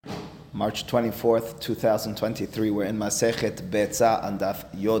March 24th, 2023. We're in Masechet Beisah and Daf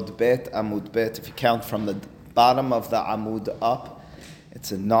Yod Bet, Amud Bet. If you count from the bottom of the Amud up,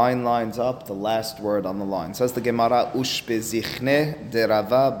 it's 9 lines up, the last word on the line. Says the Gemara, Ush bezichne de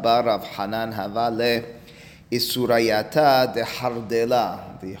Rava bar Rav Hanan hava le Isurayata de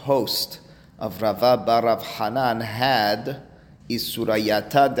Hardela. The host of Rava bar Rav Hanan had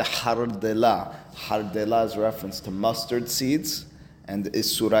Isurayata de Hardela. Hardela is reference to mustard seeds. And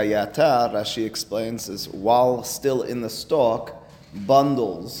Isurayata, Rashi explains, is while still in the stalk,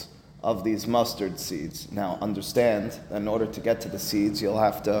 bundles of these mustard seeds. Now understand that in order to get to the seeds, you'll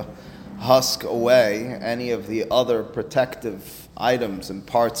have to husk away any of the other protective items and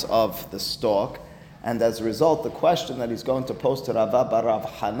parts of the stalk. And as a result, the question that he's going to pose to Rava bar Rav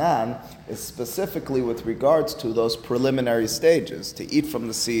Hanan is specifically with regards to those preliminary stages. To eat from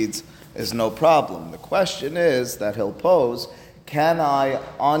the seeds is no problem. The question is that he'll pose, can I,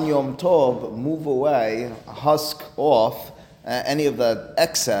 on Yom Tov, move away, husk off any of the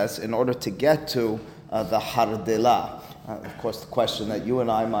excess in order to get to the Hardela? Of course, the question that you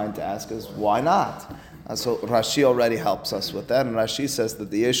and I might ask is, why not? So Rashi already helps us with that, and Rashi says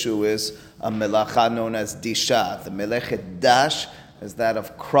that the issue is a melacha known as disha. The melechet dash is that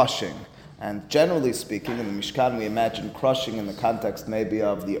of crushing. And generally speaking, in the Mishkan, we imagine crushing in the context maybe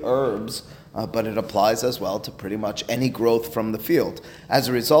of the herbs, but it applies as well to pretty much any growth from the field. As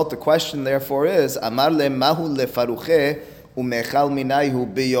a result, the question therefore is, Amar le mahu lefaruche umechal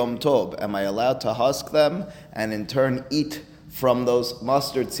minayhu biyom tov. Am I allowed to husk them and in turn eat from those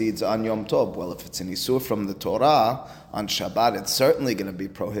mustard seeds on Yom Tov? Well, if it's an isur from the Torah, on Shabbat, it's certainly going to be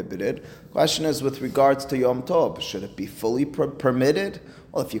prohibited. The question is with regards to Yom Tov, should it be fully permitted?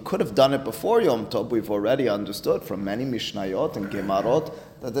 Well, if you could have done it before Yom Tov, we've already understood from many Mishnayot and Gemarot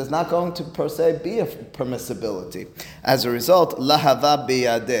that there's not going to per se be a permissibility. As a result, lahava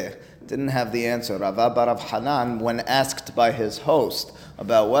biyadeh didn't have the answer. Rava bar Rav Hanan, when asked by his host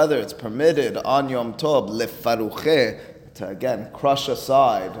about whether it's permitted on Yom Tov lefaruche to again crush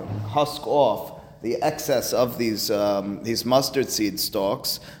aside and husk off the excess of these mustard seed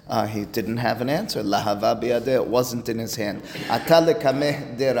stalks, he didn't have an answer. Lahava biyadeh, it wasn't in his hand. Ata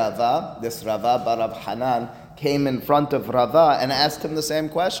lekameh de Rava, this Rava bar Rav Hanan came in front of Rava and asked him the same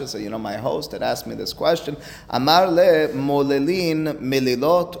question. So, my host had asked me this question. Amar le molelin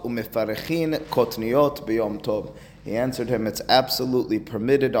mililot umefarechin kotniot b'yom tov. He answered him, it's absolutely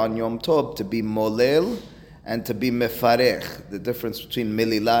permitted on Yom Tov to be molel and to be mefarech. The difference between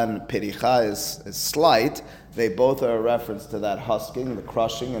milila and pericha is slight. They both are a reference to that husking, the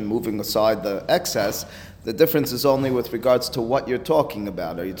crushing, and moving aside the excess. The difference is only with regards to what you're talking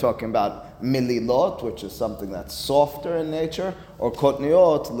about. Are you talking about mililot, which is something that's softer in nature, or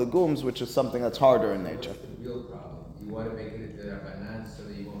kotniot, legumes, which is something that's harder in nature? What's the real problem? You want to make it into Rabbanan so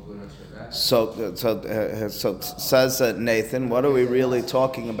that you won't do it on Shabbat? So says Nathan, what are we really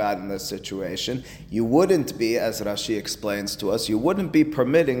talking about in this situation? You wouldn't be, as Rashi explains to us, you wouldn't be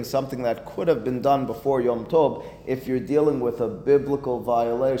permitting something that could have been done before Yom Tov if you're dealing with a biblical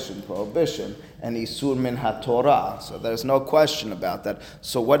violation, prohibition, and Isur min HaTorah. So there's no question about that.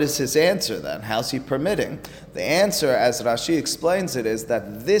 So what is his answer then? How's he permitting? The answer, as Rashi explains it, is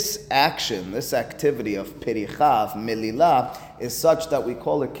that this action, this activity of pericha, of milila, is such that we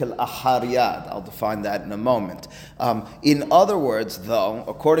call it kil ahar yad. I'll define that in a moment. In other words, though,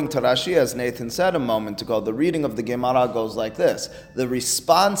 according to Rashi, as Nathan said a moment ago, the reading of the Gemara goes like this. The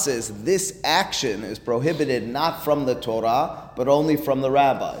response is this action is prohibited not from the Torah, but only from the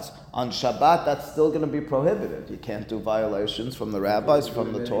rabbis. On Shabbat, that's still going to be prohibited. You can't do violations from the rabbis,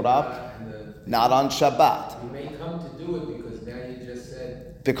 from the Torah, not on Shabbat. You may come to do it because now you just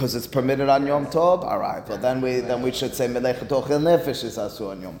said... Because it's permitted on Yom Tov? All right, well then we should say Melechet Ochel Nefesh is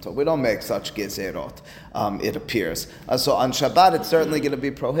Asur on Yom Tov. We don't make such gezerot, it appears. So on Shabbat, it's certainly going to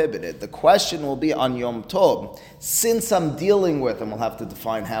be prohibited. The question will be on Yom Tov. Since I'm dealing with, and we'll have to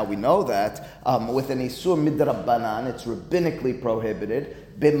define how we know that, with an Isur Midrabbanan, it's rabbinically prohibited.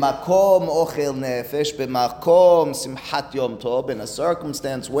 B'makom ochel nefesh, b'makom simchat yom tov, in a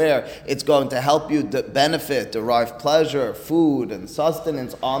circumstance where it's going to help you benefit, derive pleasure, food, and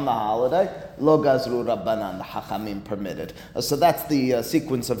sustenance on the holiday, lo gazru rabbanan, the hachamim permitted. So that's the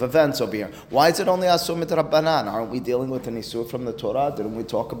sequence of events over here. Why is it only asur mit rabbanan? Aren't we dealing with an isur from the Torah? Didn't we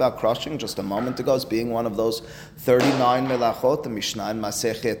talk about crushing just a moment ago as being one of those 39 melachot? The Mishnah in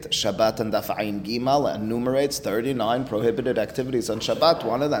Masechet Shabbat and Daf Ayin Gimal enumerates 39 prohibited activities on Shabbat.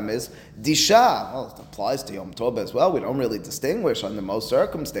 One of them is disha. Well, it applies to Yom Tov as well. We don't really distinguish under most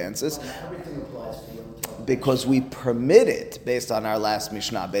circumstances. Everything applies to Yom Tov. Because we permit it based on our last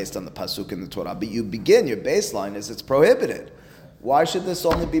Mishnah, based on the Pasuk in the Torah. But you begin, your baseline is it's prohibited. Why should this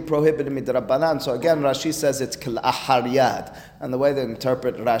only be prohibited midrabanan? So again, Rashi says it's k'l'aharyad. And the way they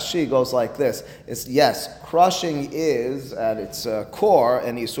interpret Rashi goes like this. It's yes, crushing is at its core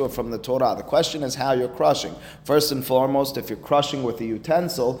an isur from the Torah. The question is how you're crushing. First and foremost, if you're crushing with a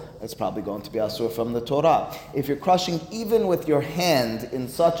utensil, it's probably going to be asur from the Torah. If you're crushing even with your hand in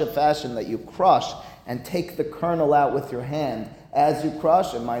such a fashion that you crush and take the kernel out with your hand as you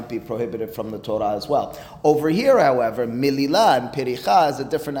crush, it might be prohibited from the Torah as well. Over here, however, milila and piricha is a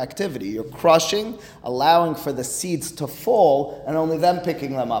different activity. You're crushing, allowing for the seeds to fall, and only then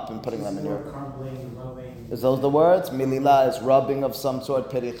picking them up and putting them in your... Crumbling, rubbing. Is those the words? Milila is rubbing of some sort.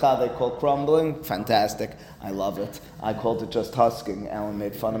 Piricha they call crumbling. Fantastic. I love it. I called it just husking. Alan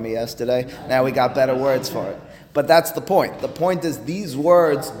made fun of me yesterday. Now we got better words for it. But that's the point. The point is these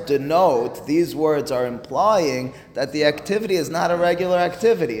words denote, these words are implying that the activity is not a regular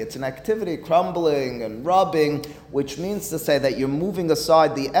activity. It's an activity, crumbling and rubbing, which means to say that you're moving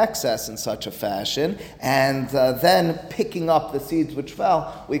aside the excess in such a fashion and then picking up the seeds which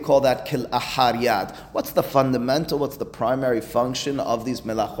fell. We call that kil aharyad. What's the fundamental, what's the primary function of these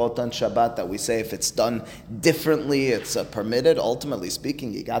melachot on Shabbat that we say if it's done differently, it's permitted? Ultimately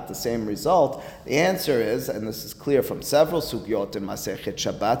speaking, you got the same result. The answer is, and this is clear from several sugyot in Masechet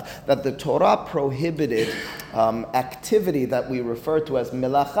Shabbat, that the Torah prohibited activity that we refer to as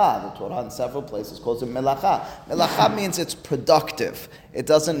melacha. The Torah in several places calls it melacha. Melacha means it's productive. It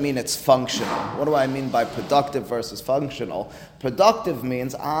doesn't mean it's functional. What do I mean by productive versus functional? Productive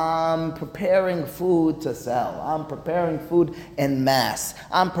means I'm preparing food to sell. I'm preparing food en masse.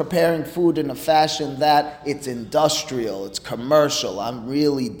 I'm preparing food in a fashion that it's industrial, it's commercial. I'm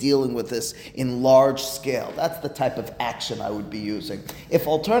really dealing with this in large scale. That's the type of action I would be using. If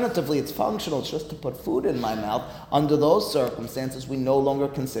alternatively it's functional, it's just to put food in my mouth, under those circumstances we no longer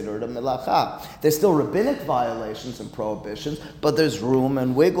consider it a melacha. There's still rabbinic violations and prohibitions, but there's room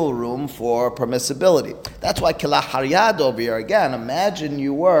and wiggle room for permissibility. That's why kila haryad over here, again, imagine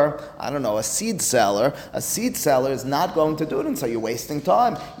you were, I don't know, a seed seller. A seed seller is not going to do it, and so you're wasting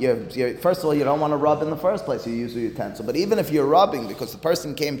time. First of all, you don't want to rub in the first place, you use a utensil. But even if you're rubbing, because the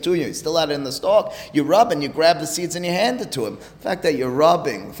person came to you, you still had it in the stalk, you rub and you grab the seeds and you hand it to him. The fact that you're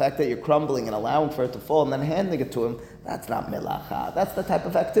rubbing, the fact that you're crumbling and allowing for it to fall and then handing it to him, that's not melacha. That's the type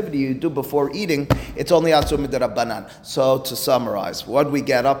of activity you do before eating. It's only asur midrabanan. So to summarize, what we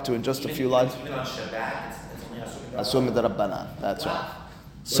get up to in just a few lines? Even on Shabbat, it's only asur midrabanan. That's right.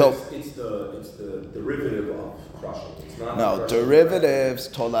 So it's the derivative of crushing. It's not no derivatives.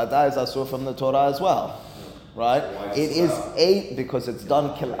 Tolada is asur from the Torah as well. Right? It is because it's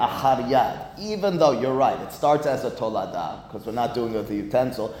done kil aharyad. Even though you're right, it starts as a tolada because we're not doing it with a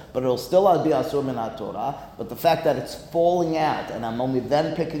utensil, but it'll still be asur min Torah. But the fact that it's falling out and I'm only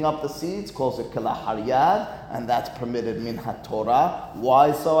then picking up the seeds calls it kil aharyad, and that's permitted min Torah.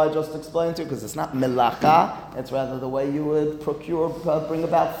 Why? So I just explained to you because it's not melacha. It's rather the way you would bring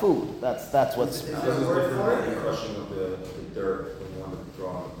about food. That's what's. This is different than the crushing of the dirt when you want to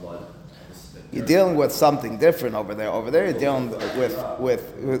draw on the blood. You're dealing with something different over there. Over there, you're dealing with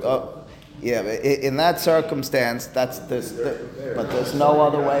in that circumstance, but there's no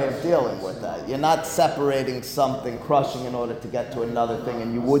other way of dealing with that. You're not separating something, crushing in order to get to another thing,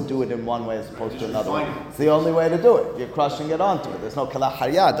 and you would do it in one way as opposed to another way. It's the only way to do it. You're crushing it onto it. There's no kala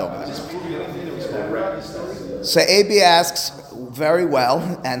haryad over there. So AB asks, very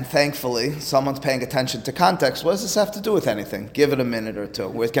well, and thankfully, someone's paying attention to context. What does this have to do with anything? Give it a minute or two.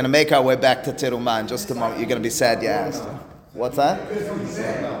 We're going to make our way back to Tirumah in just a moment. You're going to be sad you asked. What's that?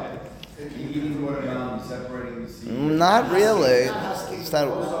 Not really.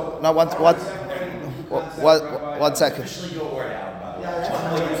 No, one second.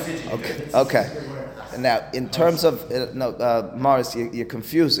 Okay. Now, in terms of, Morris, you're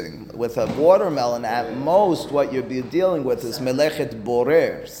confusing. With a watermelon, at most, what you'd be dealing with is melechet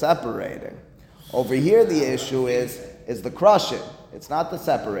borer, separating. Over here, the issue is the crushing. It's not the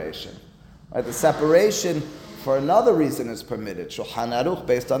separation. Right? The separation, for another reason, is permitted. Shulchan Aruch,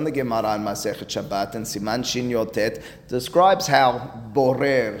 based on the Gemara in Masechet Shabbat and Siman Shin Yotet, describes how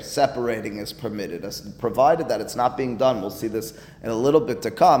borer, separating, is permitted, provided that it's not being done. We'll see this in a little bit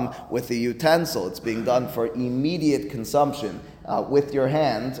to come with the utensil. It's being done for immediate consumption with your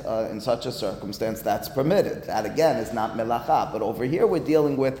hand. In such a circumstance, that's permitted. That again is not melacha. But over here, we're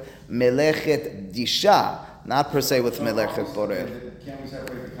dealing with melechet disha, not per se with melechet borer. Can't we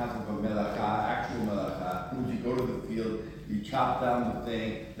separate the concept of melacha, actual melacha? When you go to the field, you chop down the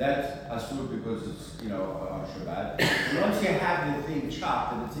thing. That's asur because it's on Shabbat. And once you have the thing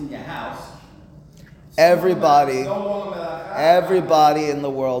chopped and it's in your house, Everybody, No longer melacha. everybody in the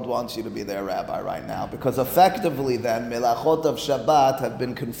world wants you to be their rabbi right now, because effectively then melachot of Shabbat have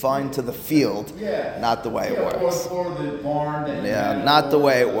been confined to the field, not the way it works. Or the barn. Not the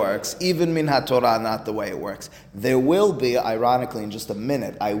way it works. Even min haTorah, not the way it works. There will be, ironically, in just a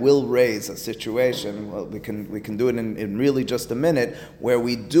minute, I will raise a situation. Well, we can do it in really just a minute, where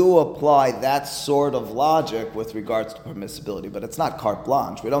we do apply that sort of logic with regards to permissibility, but it's not carte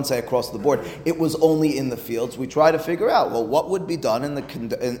blanche. We don't say across the board it was only in the fields. We try to figure out, well, what would be done in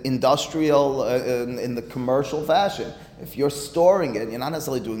the industrial, in the commercial fashion. If you're storing it, you're not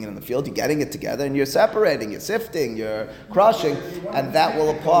necessarily doing it in the field, you're getting it together and you're separating, you're sifting, you're crushing, and that will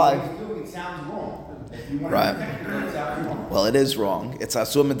apply. It sounds wrong. Right. Well, it is wrong. It's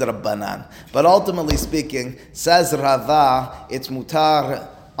asur midrabbanan. But ultimately speaking, says Rava, it's mutar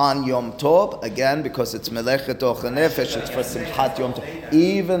on Yom Tov, again, because it's melechet och nefesh, it's for simchat Yom Tov.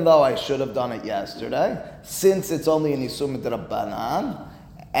 Even though I should have done it yesterday, since it's only an isur midrabbanan,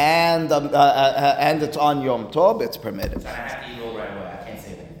 and it's on Yom Tov, it's permitted. So I have to eat it all right away. I can't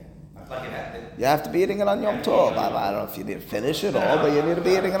say that. I plug it out. You have to be eating it on Yom Tov. I don't know if you need to finish it all, but you need to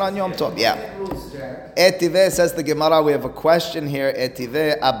be eating it on Yom Tov. Yeah. Etive says the Gemara, we have a question here.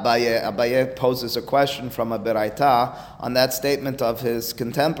 Etive Abaye. Abaye poses a question from a Beraita on that statement of his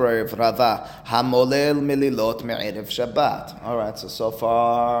contemporary of Rava. Hamolel mililot me'erev Shabbat. All right, so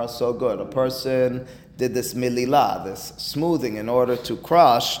far, so good. A person did this mililah, this smoothing, in order to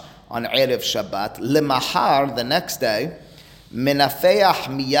crush on Erev Shabbat. Lemahar, the next day, menafeach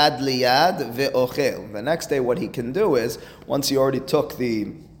miyad liyad ve'ochel. The next day, what he can do is, once he already took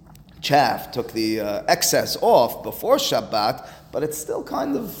the chaff, took the excess off before Shabbat, but it's still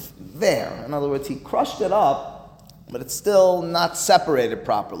kind of there. In other words, he crushed it up, but it's still not separated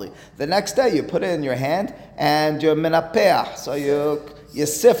properly. The next day, you put it in your hand, and you're menapeach, so you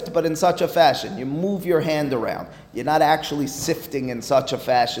sift, but in such a fashion. You move your hand around. You're not actually sifting in such a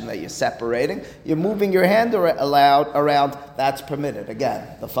fashion that you're separating. You're moving your hand around. That's permitted. Again,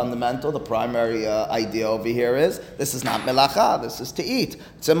 the fundamental, the primary idea over here is, this is not melacha, this is to eat.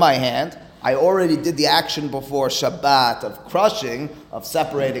 It's in my hand. I already did the action before Shabbat of crushing, of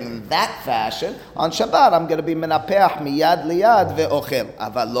separating in that fashion. On Shabbat, I'm going to be menapeach miyad liyad ve'ochel.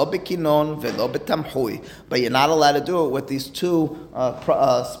 Aval lo bekinon ve'lo betamhui. But you're not allowed to do it with these two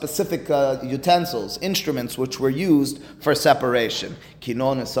specific utensils, instruments, which were used for separation.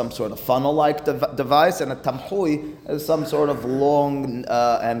 Kinon is some sort of funnel-like device, and a tamhui is some sort of long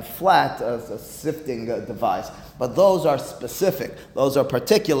and flat sifting device. But those are specific, those are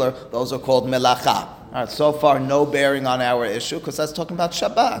particular, those are called melacha. All right, so far no bearing on our issue, because that's talking about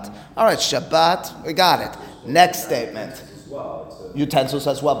Shabbat. All right, Shabbat, we got it. Next statement. Utensils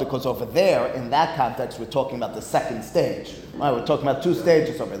as well, because over there, in that context, we're talking about the second stage. All right, we're talking about two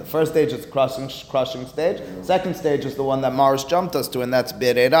stages over here. The first stage is the crushing stage. Second stage is the one that Mars jumped us to, and that's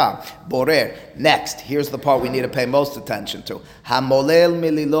berera, borer. Next, here's the part we need to pay most attention to. Hamolel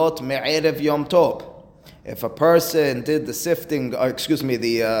mililot me'erev yom tov. If a person did the sifting,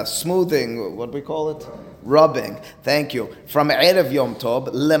 the smoothing, what do we call it? Rubbing. Thank you. From Erev Yom Tov,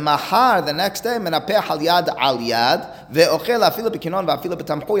 lemahar, the next day, menapeh al yad, ve'ochel afilu b'kinon ve'afilu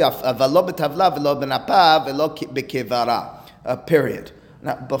b'tamchuy, v'lo b'tavla, v'lo b'napa, v'lo b'kivara. Period.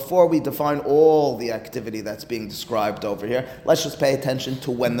 Now, before we define all the activity that's being described over here, let's just pay attention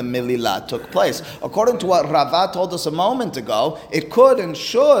to when the mililah took place. According to what Rava told us a moment ago, it could and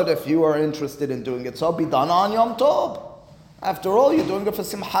should, if you are interested in doing it so, be done on Yom Tov. After all, you're doing it for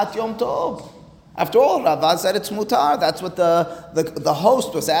Simchat Yom Tov. After all, Rava said it's mutar. That's what the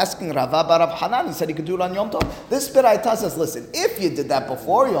host was asking Rava bar Rav Hanan. He said he could do it on Yom Tov. This Beraita says, listen, if you did that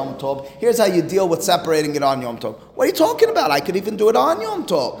before Yom Tov, here's how you deal with separating it on Yom Tov. What are you talking about? I could even do it on Yom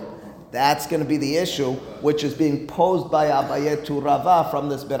Tov. That's going to be the issue, which is being posed by Abaye to Rava from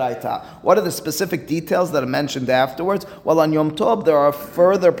this Beraita. What are the specific details that are mentioned afterwards? Well, on Yom Tov, there are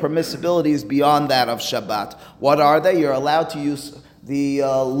further permissibilities beyond that of Shabbat. What are they? You're allowed to use the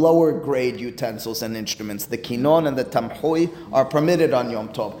lower grade utensils and instruments. The kinon and the tamhui are permitted on Yom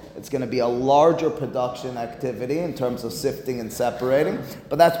Tov. It's going to be a larger production activity in terms of sifting and separating,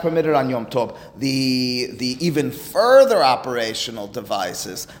 but that's permitted on Yom Tov. The even further operational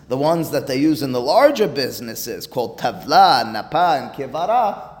devices, the ones that they use in the larger businesses, called tavla, napa, and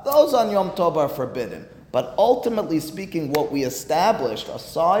kivara, those on Yom Tov are forbidden. But ultimately speaking, what we established,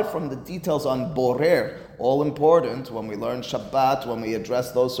 aside from the details on borer, all important when we learn Shabbat, when we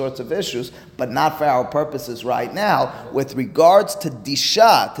address those sorts of issues, but not for our purposes right now. With regards to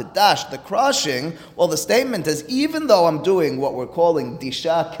disha, to dash, the crushing, well, the statement is, even though I'm doing what we're calling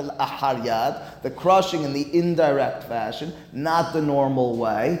disha kel ahar yad, the crushing in the indirect fashion, not the normal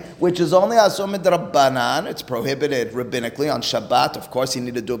way, which is only asur midrabbanan, it's prohibited rabbinically on Shabbat. Of course, you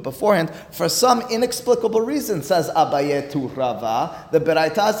need to do it beforehand. For some inexplicable reason, says Abaye to Rava, the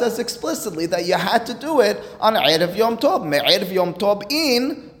Beraita says explicitly that you had to do it on Erev Yom Tov. Me'erev Yom Tov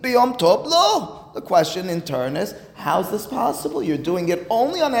in, b'Yom Tov lo. The question in turn is, how's this possible? You're doing it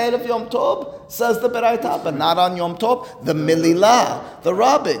only on Erev Yom Tov, says the Beraita, but not on Yom Tov. The Mililah, the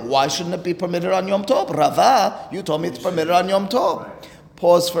Rabbi, why shouldn't it be permitted on Yom Tov? Rava, you told me it's permitted on Yom Tov.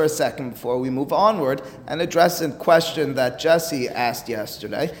 Pause for a second before we move onward and address a question that Jesse asked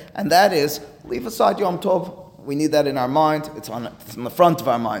yesterday, and that is, leave aside Yom Tov. We need that in our mind. It's in the front of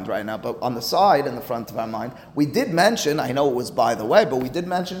our mind right now, but on the side, in the front of our mind, we did mention, I know it was by the way, but we did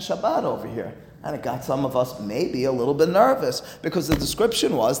mention Shabbat over here. And it got some of us maybe a little bit nervous, because the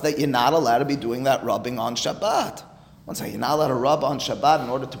description was that you're not allowed to be doing that rubbing on Shabbat. One say, you're not allowed to rub on Shabbat in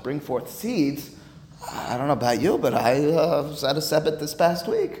order to bring forth seeds. I don't know about you, but I was at a sebet this past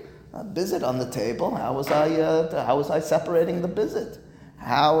week. A bizit on the table. How was I separating the bizit?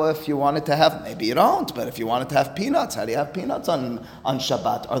 How, if you wanted to have, maybe you don't, but if you wanted to have peanuts, how do you have peanuts on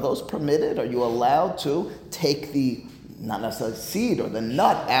Shabbat? Are those permitted? Are you allowed to take the, not necessarily seed or the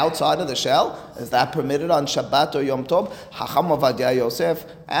nut outside of the shell? Is that permitted on Shabbat or Yom Tov? Chacham Ovadia Yosef,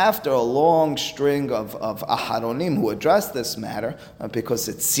 after a long string of Aharonim who addressed this matter, because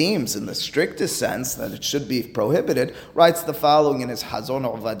it seems in the strictest sense that it should be prohibited, writes the following in his Hazon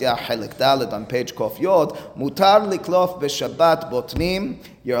Ovadia Chelik Daled on page Kof Yod: Mutar liklof b'Shabbat botnim.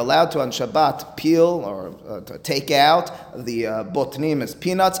 You're allowed to on Shabbat peel or to take out the botnim as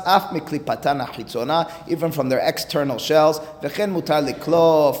peanuts, af miklipatan hachitzona, even from their external shells. V'chen mutar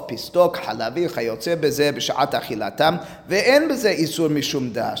liklof pistok halavi chayotze beze b'shat achilatam ve'en beze isur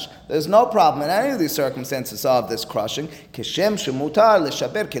mishum dash. There's no problem in any of these circumstances of this crushing. Kishem shemutar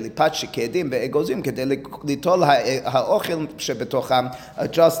l'shaber kelipat shikedim ve'egozim kedei litol ha'ochel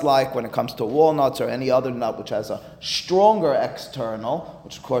shebetocham. Just like when it comes to walnuts or any other nut which has a stronger external,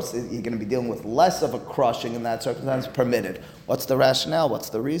 which of course you're going to be dealing with less of a crushing in that circumstance, permitted. What's the rationale? What's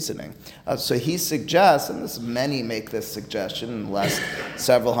the reasoning? So he suggests, and many make this suggestion in the last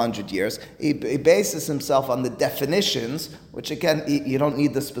several hundred years, he bases himself on the definitions, which again, you don't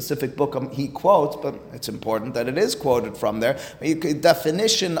need the specific book he quotes, but it's important that it is quoted from there.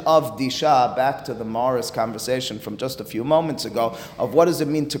 Definition of disha, back to the Morris conversation from just a few moments ago, of what does it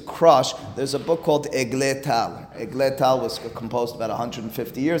mean to crush. There's a book called Egle Tal. Egle Tal was composed about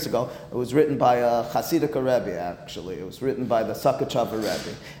 150 years ago. It was written by a Hasidic Rabbi, actually. It was written by the Sakachava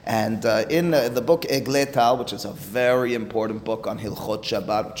Rabbi. And in the book Egle Tal, which is a very important book on Hilchot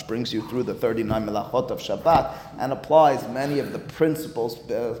Shabbat, which brings you through the 39 Melachot of Shabbat, and applies many of the principles,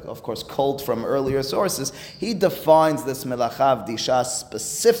 of course, culled from earlier sources, he defines this Melacha of Disha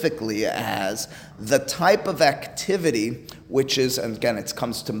specifically as the type of activity which is, and again, it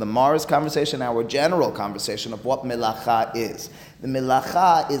comes to the Mars conversation, our general conversation of what Melacha is. The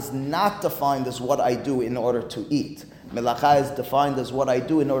Melacha is not defined as what I do in order to eat. Melacha is defined as what I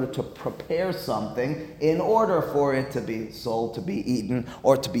do in order to prepare something in order for it to be sold, to be eaten,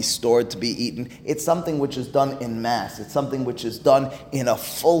 or to be stored, to be eaten. It's something which is done in mass. It's something which is done in a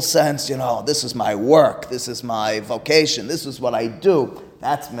full sense, this is my work, this is my vocation, this is what I do.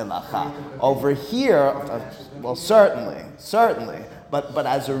 That's Melacha. Over here, well, certainly. But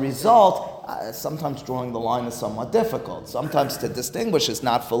as a result, sometimes drawing the line is somewhat difficult. Sometimes to distinguish is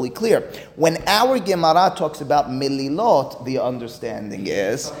not fully clear. When our Gemara talks about mililot, the understanding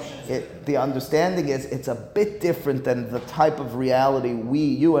is it's a bit different than the type of reality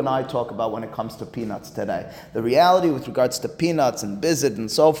you and I talk about when it comes to peanuts today. The reality with regards to peanuts and bizit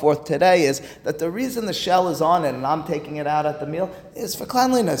and so forth today is that the reason the shell is on it and I'm taking it out at the meal is for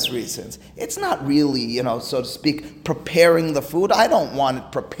cleanliness reasons. It's not really, so to speak, preparing the food. I don't want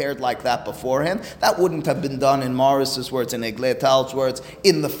it prepared like that beforehand. That wouldn't have been done in Morris's words, in Egle Tal's words,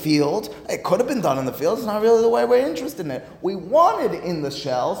 in the field. It could have been done in the field. It's not really the way we're interested in it. We want it in the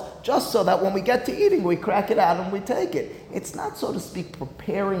shells just so that when we get to eating, we crack it out and we take it. It's not, so to speak,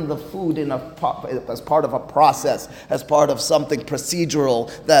 preparing the food as part of a process, as part of something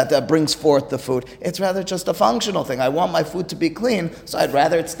procedural that brings forth the food. It's rather just a functional thing. I want my food to be clean, so I'd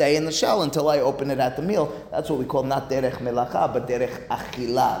rather it stay in the shell until I open it at the meal. That's what we call not derech melacha, but derech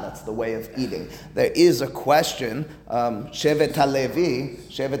achila. That's the way of eating. There is a question. Shevet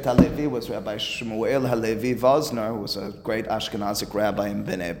Halevi was Rabbi Shmuel Halevi Vosner, who was a great Ashkenazic rabbi in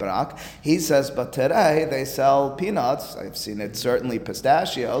Bnei Brak. He says, but today they sell peanuts, I've seen it, certainly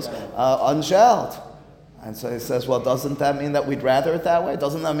pistachios, unshelled. And so he says, well, doesn't that mean that we'd rather it that way?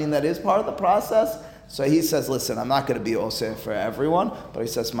 Doesn't that mean that is part of the process? So he says, listen, I'm not going to be oseh for everyone, but he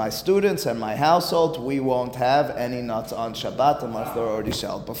says, my students and my household, we won't have any nuts on Shabbat unless they're already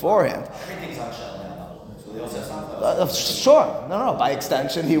shelled beforehand. Everything's on shell now. So the oseh Sure. No. By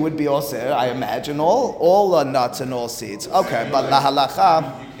extension, he would be oseh, I imagine, all nuts and all seeds. Okay, but la halacha.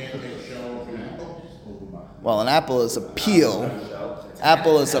 Well, an apple is a peel.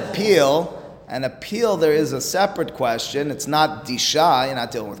 And a peel, there is a separate question. It's not disha. You're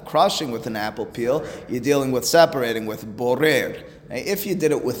not dealing with crushing with an apple peel. You're dealing with separating with borer. Now, if you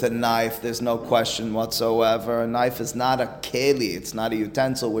did it with a knife, there's no question whatsoever. A knife is not a keli. It's not a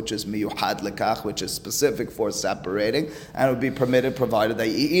utensil which is miyuhad lekach, which is specific for separating, and it would be permitted provided that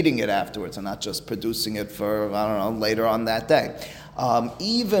you're eating it afterwards and not just producing it for, later on that day.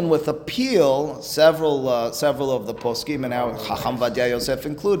 Even with a peel, several of the poskim, and our Chacham Vadia Yosef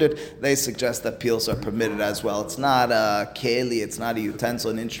included, they suggest that peels are permitted as well. It's not a keli, it's not a utensil,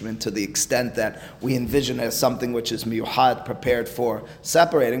 an instrument to the extent that we envision as something which is miyuhad, prepared for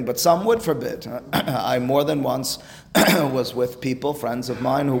separating, but some would forbid. I more than once was with people, friends of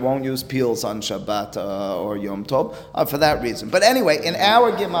mine, who won't use peels on Shabbat or Yom Tov for that reason. But anyway, in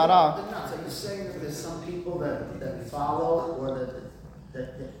our Gemara... So you're saying that there's some people that follow, or that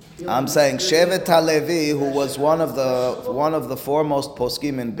I'm saying Shevet Halevi, who was one of the foremost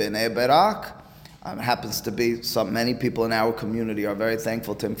poskim in Bnei Brak, happens to be many people in our community are very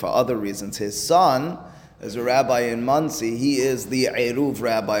thankful to him for other reasons. His son is a rabbi in Monsey. He is the Eruv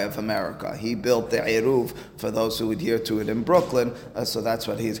rabbi of America. He built the Eruv for those who adhere to it in Brooklyn. So that's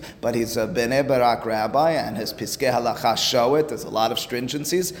what he's. But he's a Bnei Brak rabbi, and his Piskei Halacha show it. There's a lot of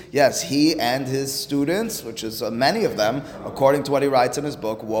stringencies. Yes, he and his students, which is many of them, according to what he writes in his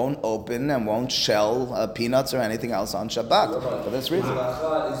book, won't open and won't shell peanuts or anything else on Shabbat for this reason.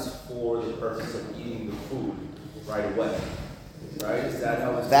 Halacha is for the purpose of eating the food right away. Right? Is that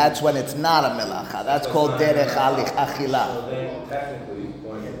how it's That's when it's not a melacha. That's called derech achila. So then, technically,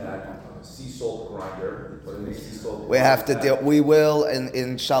 going to that sea salt grinder, put in the sea salt. We have to deal. We will,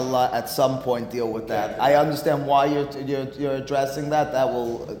 inshallah, at some point deal with that. I understand why you're addressing that. That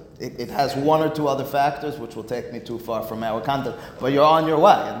will. It has one or two other factors which will take me too far from our content. But you're on your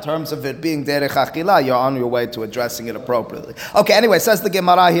way. In terms of it being derech achila, you're on your way to addressing it appropriately. Okay, anyway, says the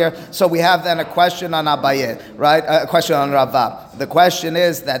Gemara here. So we have then a question on Abaye, right? A question on Rava. The question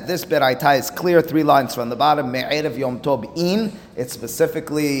is that this beraita is clear, 3 lines from the bottom. Me'erev Yom Tov in. It's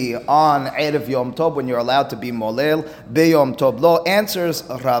specifically on Erev Yom Tov when you're allowed to be molel. Be Yom Tov lo. Answers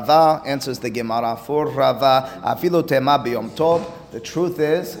Rava, answers the Gemara for Rava. Afilu tema be Yom Tov. The truth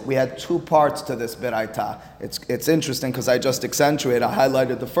is, we had 2 parts to this beraita. It's interesting because I just accentuated, I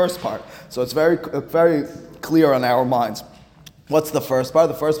highlighted the first part. So it's very clear on our minds. What's the first part?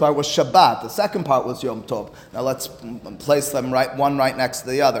 The first part was Shabbat. The second part was Yom Tov. Now let's place them one right next to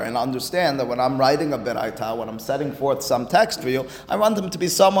the other and understand that when I'm writing a beraita, when I'm setting forth some text for you, I want them to be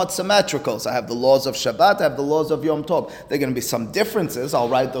somewhat symmetrical. So I have the laws of Shabbat, I have the laws of Yom Tov. There are going to be some differences. I'll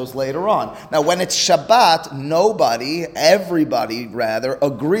write those later on. Now when it's Shabbat, everybody rather,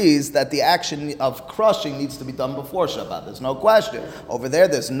 agrees that the action of crushing needs to be done before Shabbat. There's no question. Over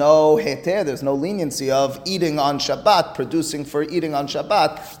there's no heter, there's no leniency of eating on Shabbat, producing for eating on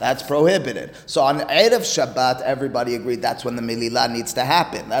Shabbat, that's prohibited. So on Erev Shabbat, everybody agreed that's when the Melila needs to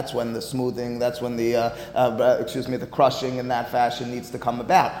happen. That's when the smoothing, that's when the crushing in that fashion needs to come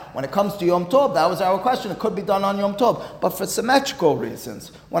about. When it comes to Yom Tov, that was our question. It could be done on Yom Tov. But for symmetrical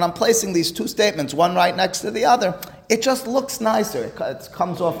reasons, when I'm placing these 2 statements, one right next to the other, it just looks nicer.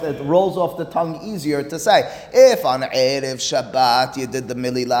 It rolls off the tongue easier to say. If on Erev Shabbat you did the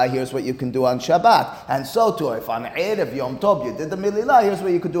Melila, here's what you can do on Shabbat. And so too, if on Erev Yom Tov you did the Melila, here's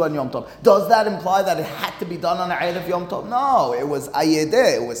what you could do on Yom Tov. Does that imply that it had to be done on Erev Yom Tov? No, it was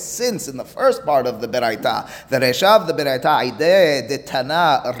Ayedeh. It was since in the first part of the Beraita. The Resha of the Beraita, Ayedeh, the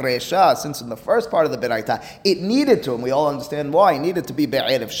Tana, Resha, since in the first part of the Beraita, it needed to, and we all understand why, it needed to be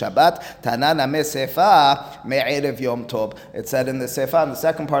Be'erev Shabbat. Tana Name Sefa, Me'erev Yom Tov. It said in the Sefa, in the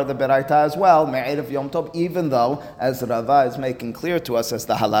second part of the Beraita as well, Me'erev Yom Tov, even though, as Rava is making clear to us, as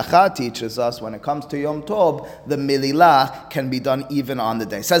the Halacha teaches us, when it comes to Yom Tov, the Mililah can be done even on the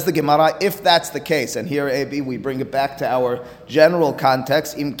day. Says the Gemara, if that's the case, and here, Abi, we bring it back to our general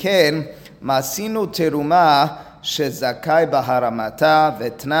context, Imken, Masinu Teruma, שזכאי בהרמתה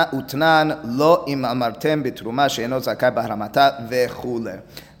ותנן לא אם אמרתם בתרומה שאינו זכאי בהרמתה וכו'.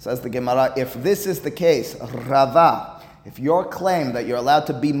 Says the Gemara, if this is the case, Rava, if your claim that you're allowed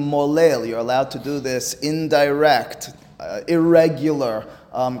to be molel, you're allowed to do this indirect, irregular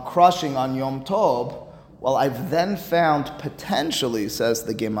crushing on Yom Tov, well, I've then found potentially, says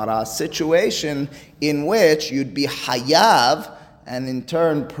the Gemara, a situation in which you'd be hayav and in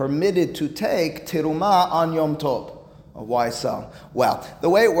turn permitted to take terumah on Yom Tov. Why so? Well, the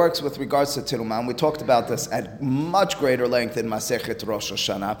way it works with regards to terumah, and we talked about this at much greater length in Masechet Rosh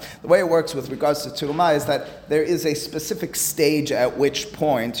Hashanah, the way it works with regards to terumah is that there is a specific stage at which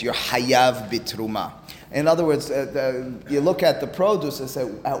point you're hayav bitrumah. In other words, you look at the produce and say,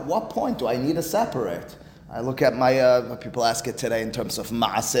 at what point do I need to separate? I look at my, people ask it today in terms of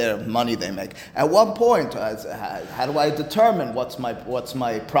maaser, money they make. At what point, how do I determine what's my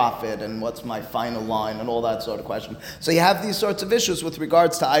profit and what's my final line and all that sort of question? So you have these sorts of issues with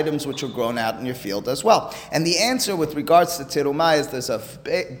regards to items which are grown out in your field as well. And the answer with regards to terumah is there's a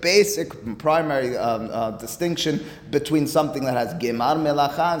basic primary distinction between something that has gemar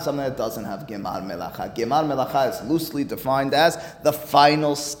melacha and something that doesn't have gemar melacha. Gemar melacha is loosely defined as the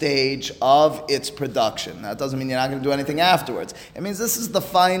final stage of its production. That doesn't mean you're not going to do anything afterwards. It means this is the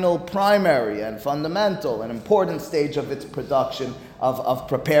final, primary, and fundamental and important stage of its production, of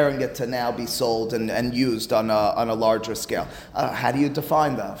preparing it to now be sold and used on a larger scale. How do you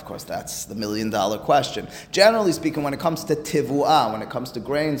define that? Of course, that's the million-dollar question. Generally speaking, when it comes to tivuah, when it comes to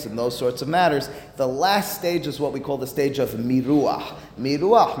grains and those sorts of matters, the last stage is what we call the stage of miruach.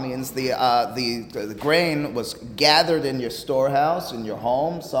 Miruach means the grain was gathered in your storehouse, in your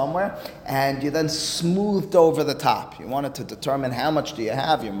home, somewhere, and you then smoothed over the top. You wanted to determine how much do you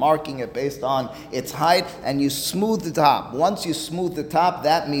have. You're marking it based on its height, and you smooth the top. Once you smooth the top,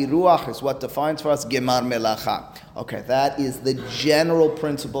 that miruach is what defines for us gemar melacha. Okay, that is the general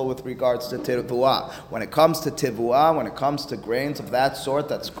principle with regards to tivuah. When it comes to tivuah, when it comes to grains of that sort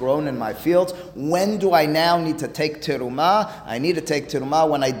that's grown in my fields, when do I now need to take terumah? I need to take terumah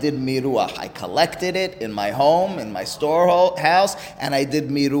when I did miruach. I collected it in my home, in my storehouse, and I did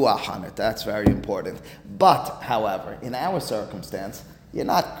miruach on it. That's very important. But, however, in our circumstance, you're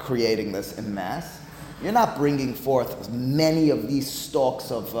not creating this en masse. You're not bringing forth many of these stalks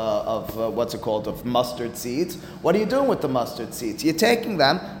of of mustard seeds. What are you doing with the mustard seeds? You're taking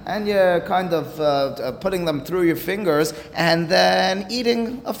them and you're kind of putting them through your fingers and then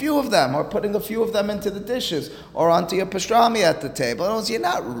eating a few of them or putting a few of them into the dishes or onto your pastrami at the table. In other words, you're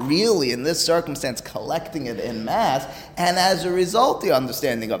not really, in this circumstance, collecting it en masse. And as a result, the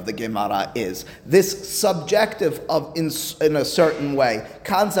understanding of the Gemara is this subjective of, in a certain way,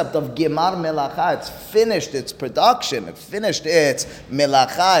 concept of Gemar Melacha, it's finished its production, it finished its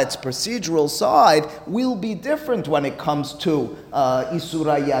melacha, its procedural side, will be different when it comes to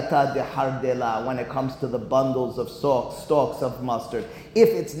isurayata de hardela, when it comes to the bundles of stalks of mustard. If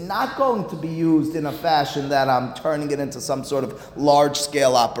it's not going to be used in a fashion that I'm turning it into some sort of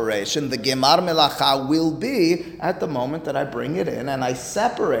large-scale operation, the gemar melacha will be at the moment that I bring it in and I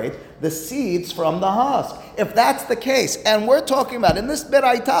separate the seeds from the husk. If that's the case, and we're talking about in this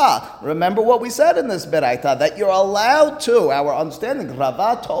beraita, remember what we said in this beraita, that you're allowed to, our understanding,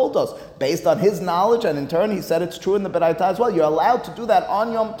 Rava told us, based on his knowledge, and in turn he said it's true in the beraita as well, you're allowed to do that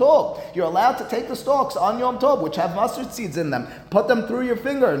on Yom Tov. You're allowed to take the stalks on Yom Tov, which have mustard seeds in them, put them through your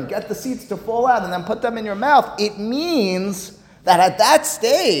finger and get the seeds to fall out and then put them in your mouth. It means that at that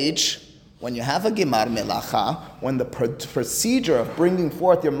stage, when you have a gemar melacha, when the procedure of bringing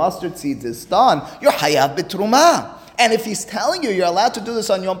forth your mustard seeds is done, you're hayav bitrumah. And if he's telling you you're allowed to do this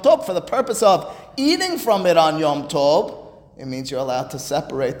on Yom Tov for the purpose of eating from it on Yom Tov, it means you're allowed to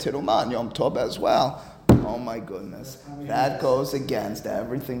separate terumah on Yom Tov as well. Oh my goodness. That goes against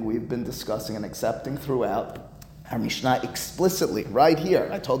everything we've been discussing and accepting throughout. Our Mishnah explicitly, right here,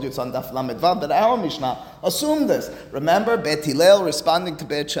 I told you it's on Daf Lamed Vav, but our Mishnah assumed this. Remember, Bet Hillel responding to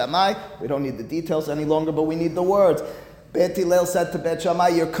Bet Shammai, we don't need the details any longer, but we need the words. Bet Hillel said to Bet Shammai,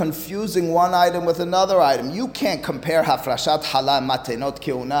 you're confusing one item with another item. You can't compare Hafrashat Hala Matenot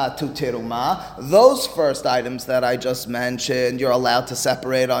Keuna to Terumah. Those first items that I just mentioned, you're allowed to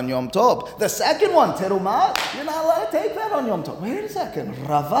separate on Yom Tov. The second one, Terumah, you're not allowed to take that on Yom Tov. Wait a second,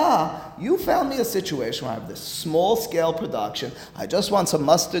 Rava, you found me a situation where I have this small-scale production. I just want some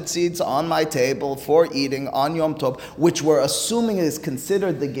mustard seeds on my table for eating on Yom Tov, which we're assuming is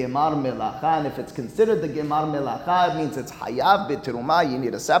considered the Gemar Melacha. And if it's considered the Gemar Melacha, it means it's Hayav b'Terumah. You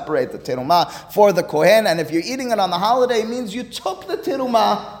need to separate the Terumah for the Kohen. And if you're eating it on the holiday, it means you took the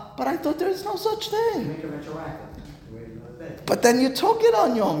Terumah. But I thought there's no such thing. But then you took it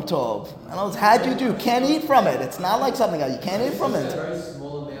on Yom Tov. And I was, how'd you do? You can't eat from it. It's not like something else. You can't eat from it.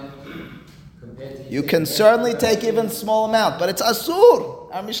 You can certainly take even small amount, but it's asur.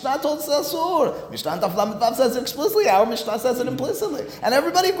 Our Mishnah told us asur. Mishnah Daf Lamed Vav says it explicitly. Our Mishnah says it implicitly, and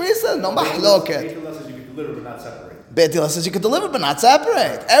everybody agrees. Says no machloket. Beit Hillel says you can deliver but not separate. Beit Hillel says you can deliver but not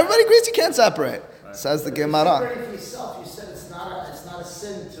separate. Everybody agrees you can't separate. Right. Says the If you Gemara. separate for yourself, you said it's not a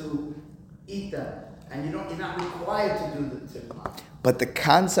sin to eat them, and you're not required to do the tivua. But the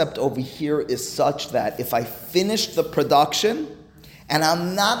concept over here is such that if I finish the production, and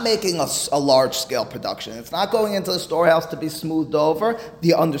I'm not making a large-scale production, it's not going into the storehouse to be smoothed over,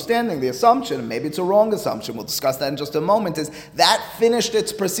 the understanding, the assumption, maybe it's a wrong assumption, we'll discuss that in just a moment, is that finished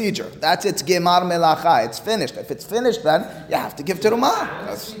its procedure. That's its gemar melacha, it's finished. If it's finished, then you have to give terumah.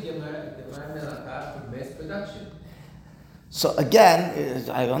 Honestly, Gemara Melacha for mass production. So again,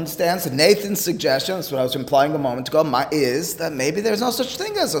 I understand. So Nathan's suggestion, that's what I was implying a moment ago, is that maybe there's no such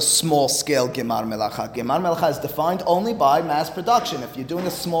thing as a small-scale Gemar Melacha. Gemar Melacha is defined only by mass production. If you're doing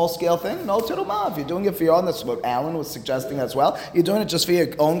a small-scale thing, no terumah. If you're doing it for your own, that's what Alan was suggesting as well. You're doing it just for your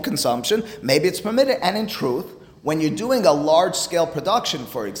own consumption. Maybe it's permitted. And in truth, when you're doing a large-scale production,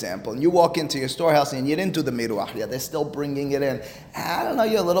 for example, and you walk into your storehouse and you didn't do the miruach yet, they're still bringing it in. I don't know,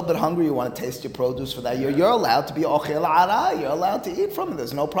 you're a little bit hungry, you want to taste your produce for that. You're allowed to be ochel ara, you're allowed to eat from it.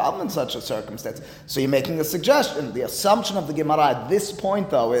 There's no problem in such a circumstance. So you're making a suggestion. The assumption of the Gemara at this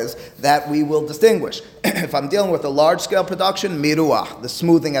point, though, is that we will distinguish. If I'm dealing with a large-scale production, miruach, the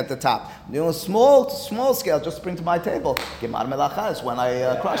smoothing at the top. I'm doing a small scale, just bring to my table. Gemar melacha is when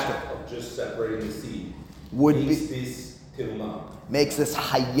I crushed it. Just separating the seed. Would makes be this terumah. makes this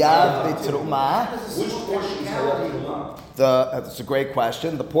hayav b'terumah. Which portion is hayav terumah? That's a great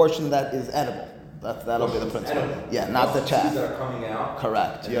question. The portion that is edible. That'll be the principle. Edible. Yeah, not the chaff. Seeds that are coming out.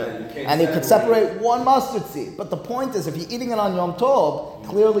 Correct. And, Yeah. then you can't And you could separate one mustard seed. But the point is, if you're eating it on Yom Tov,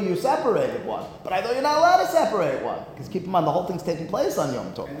 clearly you separated one. But I thought you're not allowed to separate one. Because keep in mind, the whole thing's taking place on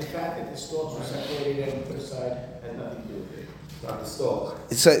Yom Tov. And the fact that the stalks were separated and put aside had nothing to do with it. Not the stalk.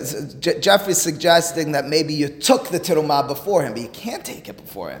 So Jeffrey's suggesting that maybe you took the terumah beforehand, but you can't take it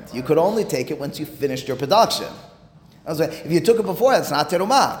beforehand. You could only take it once you finished your production. I was like, if you took it beforehand, it's not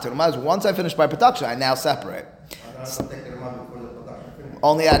terumah. Terumah is once I finish my production, I now separate.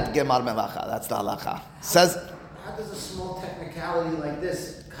 Only at Gemar Melacha. That's the halacha. Says. How does a small technicality like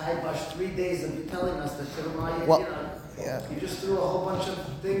this, Kaibash, 3 days of you telling us that Shirmaya, Well, yeah. you just threw a whole bunch of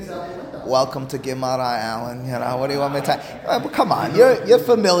things out the window. Welcome to Gemara, Alan. You know, what do you want me to tell you? Come on, you're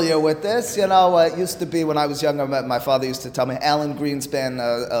familiar with this. You know, it used to be when I was younger, my father used to tell me Alan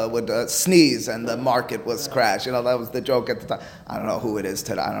Greenspan would sneeze and the market was crashed. You know, that was the joke at the time. I don't know who it is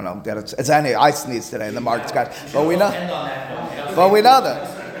today. I don't know. It's anyway, I sneezed today and the market's crashed. But we know. But we know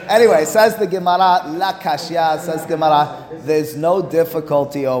that. Anyway, says the Gemara, La Kashya, says Gemara, there's no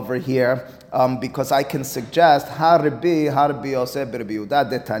difficulty over here. Because I can suggest, Harbi Yosef Rabbi Yehuda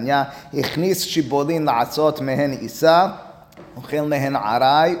Detanya, Ichnis Shibolin La'asot Mehen Isa, Uchel Mehen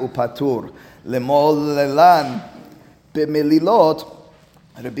Arai Upatur, Lemolelan B'melilot,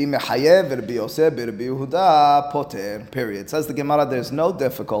 Rabbi Mechayev, Rabbi Yosef, Rabbi Yehuda Poter, period. Says the Gemara, there's no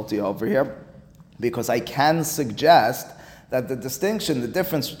difficulty over here, because I can suggest that the distinction, the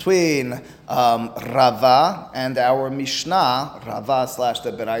difference between Rava and our Mishnah, Rava /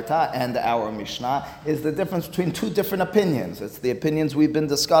 the Beraita and our Mishnah, is the difference between two different opinions. It's the opinions we've been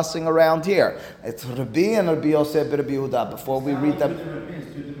discussing around here. It's Rabbi and Rabbi Yosef Rabbi Yehuda. Before we read them.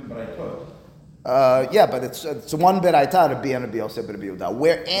 Two different Beraita. Yeah, but it's one Beraita, Rabbi and Rabbi Yosef Rabbi Yehuda.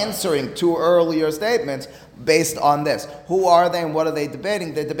 We're answering two earlier statements based on this. Who are they and what are they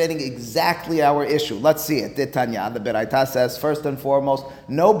debating? They're debating exactly our issue. Let's see it. Ditanya, the Beraita says, first and foremost,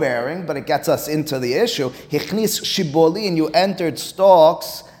 no bearing, but it gets us into the issue. Hichnis shibolin, you entered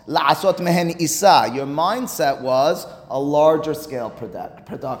stalks, la'asot mehen isa. Your mindset was a larger scale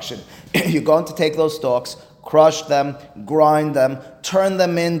production. You're going to take those stalks, crush them, grind them, turn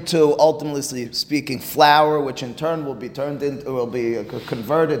them into, ultimately speaking, flour, which in turn will be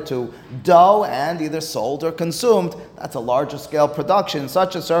converted to dough and either sold or consumed. That's a larger scale production. In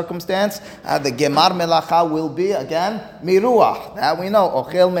such a circumstance, the gemar melacha will be, again, miruach. That we know.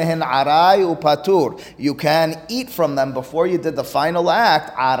 Ochel mehen arai upatur. You can eat from them before you did the final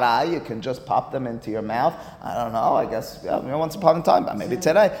act. Arai, you can just pop them into your mouth. I don't know, I guess, once upon a time, maybe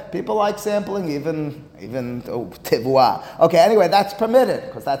today, people like sampling even tivua. Okay, anyway, that's permitted,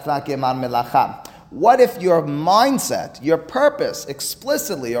 because that's not gemar melacha. What if your mindset, your purpose,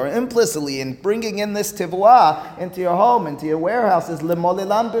 explicitly or implicitly in bringing in this tivua into your home, into your warehouse, is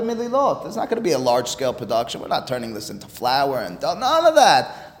lemolilan b'mililot? There's not going to be a large-scale production. We're not turning this into flour and dough. None of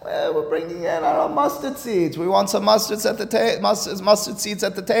that. We're bringing in, mustard seeds. We want some mustard seeds at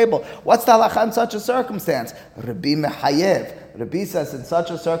the table. What's the halacha in such a circumstance? Rabbi Mechayev. Rabbi says in such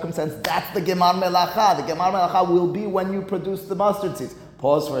a circumstance, that's the gemar melacha. The gemar melacha will be when you produce the mustard seeds.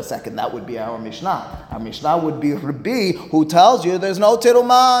 Pause for a second. That would be our Mishnah. Our Mishnah would be Rabbi, who tells you there's no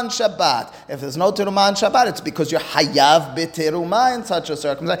terumah on Shabbat. If there's no terumah on Shabbat, it's because you're hayav b'terumah in such a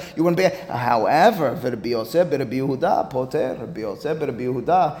circumstance. You wouldn't be. However, Rabbi Yosef b'Rabbi Yehuda poter. Rabbi Yosef b'Rabbi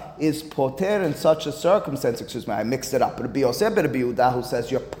Yehuda is poter in such a circumstance. Excuse me, I mixed it up. Rabbi Yosef b'Rabbi Yehuda, who says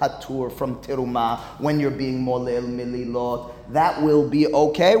you're patur from terumah when you're being molel mililot, that will be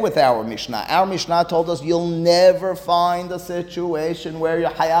okay with our Mishnah. Our Mishnah told us you'll never find a situation where you're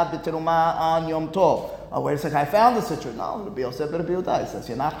hayav b'terumah on Yom Tov. Oh, wait a second, I found the situation. No, Rabbi Yosef Rabbi Yehuda says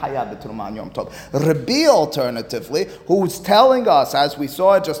you're not hayav b'terumah on Yom Tov. Rabbi, alternatively, who's telling us, as we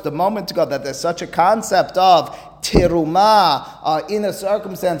saw just a moment ago, that there's such a concept of terumah in a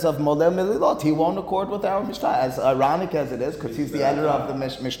circumstance of molel mililot, he won't accord with our Mishnah. As ironic as it is, because he's the editor of the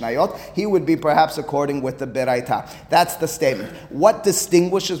Mishnayot, he would be perhaps according with the Beraita. That's the statement. What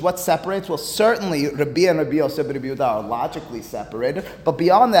distinguishes, what separates? Well, certainly Rabbi and Rabbi Yosef Rabbi Yehuda are logically separated, but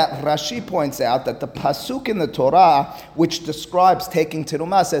beyond that, Rashi points out that the pasuk in the Torah, which describes taking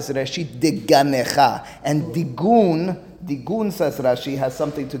terumah, says Rashi diganecha, and digun, says Rashi, has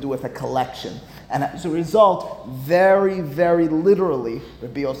something to do with a collection. And as a result, very, very literally,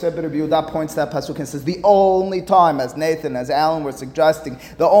 Rabbi Yosef Rabbi Yehuda points to that pasuk and says, the only time, as Nathan, as Alan were suggesting,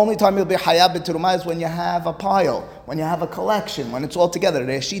 the only time you'll be hayav b'terumah is when you have a pile, when you have a collection, when it's all together.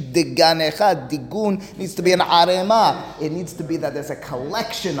 Reshit diganecha, digun needs to be an arema. It needs to be that there's a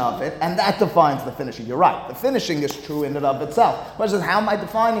collection of it, and that defines the finishing. You're right. The finishing is true in and of itself. The question is, how am I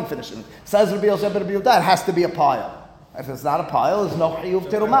defining finishing? Says Rabbi Yosef Rabbi Yehuda, it has to be a pile. If it's not a pile, there's no chiyuv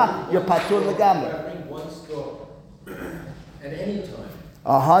terumah. You're patur legamre. I bring one stalk at any time.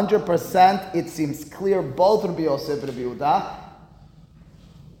 100%. It seems clear. Both Rabbi Yosef and Rabbi Yehuda.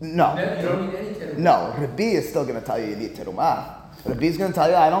 No. You don't need any terumah. No. Rabbi is still going to tell you need terumah. Rabbi is going to tell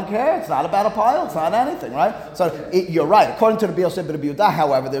you, I don't care. It's not about a pile. It's not anything, right? So you're right. According to Rabbi Yosef and Rabbi Yehuda,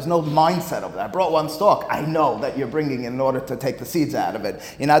 however, there's no mindset of that. I brought one stalk. I know that you're bringing in order to take the seeds out of it.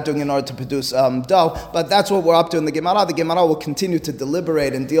 You're not doing it in order to produce dough. But that's what we're up to in the Gemara. The Gemara will continue to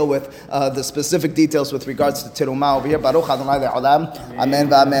deliberate and deal with the specific details with regards to terumah over here. Baruch Adonai le'olam. Amen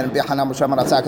v'amen.